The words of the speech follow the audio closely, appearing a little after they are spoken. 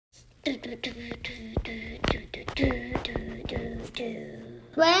When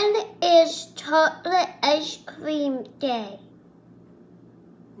is Chocolate Ice Cream Day?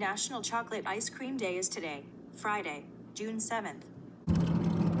 National Chocolate Ice Cream Day is today, Friday, June 7th.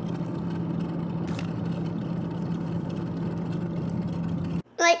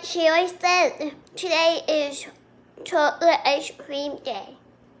 Like Sherry said, today is Chocolate Ice Cream Day.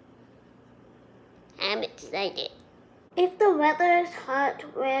 I'm excited. If the weather is hot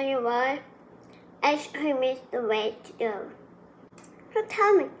where you are, ice cream is the way to go. So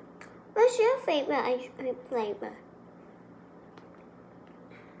tell me, what's your favorite ice cream flavor?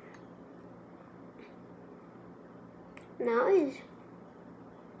 Nice.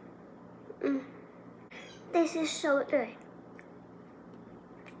 This is so good.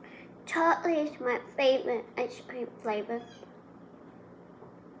 Chocolate is my favorite ice cream flavor.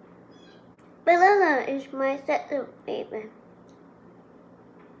 Vanilla is my second favorite.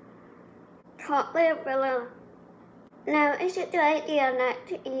 Chocolate or vanilla. Now, is it a good idea not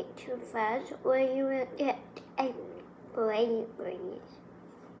to eat too fast or you will get a brain freeze?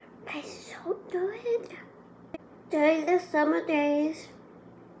 It's so good. During the summer days,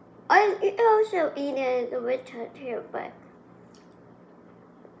 I also eat it in the winter too, but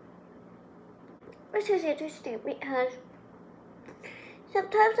this is interesting because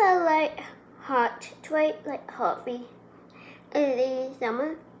sometimes I like hot treat like coffee in the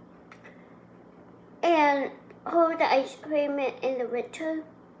summer and hold the ice cream in the winter.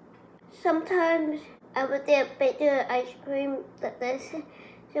 Sometimes I would get bigger ice cream like this.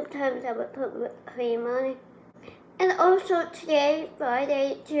 Sometimes I would put whipped cream on it. And also today,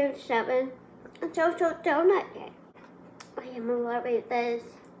 Friday, June 7th, it's also donut day. I am loving this.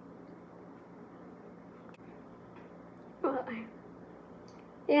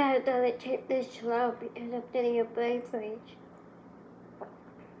 Yeah, I gotta take this slow because I'm getting a brain freeze.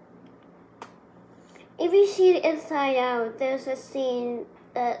 If you see the Inside Out, there's a scene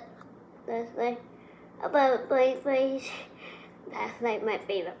that's like about brain freeze. That's like my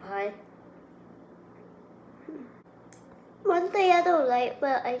favorite part. One thing I don't like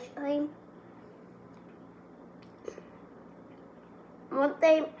about ice cream. One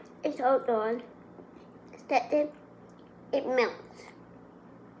thing is all gone. Second, it melts.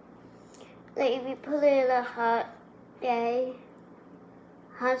 Like if you put it in a hot day,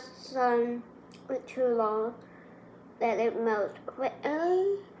 hot sun for too long, then it melts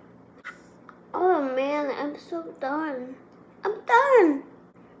quickly. Oh man, I'm so done. I'm done.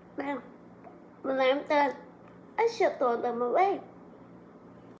 Well, when I'm done, I should throw them away.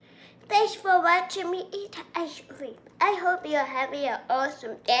 Thanks for watching me eat ice cream. I hope you're having an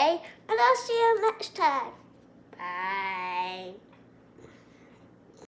awesome day, and I'll see you next time. Bye.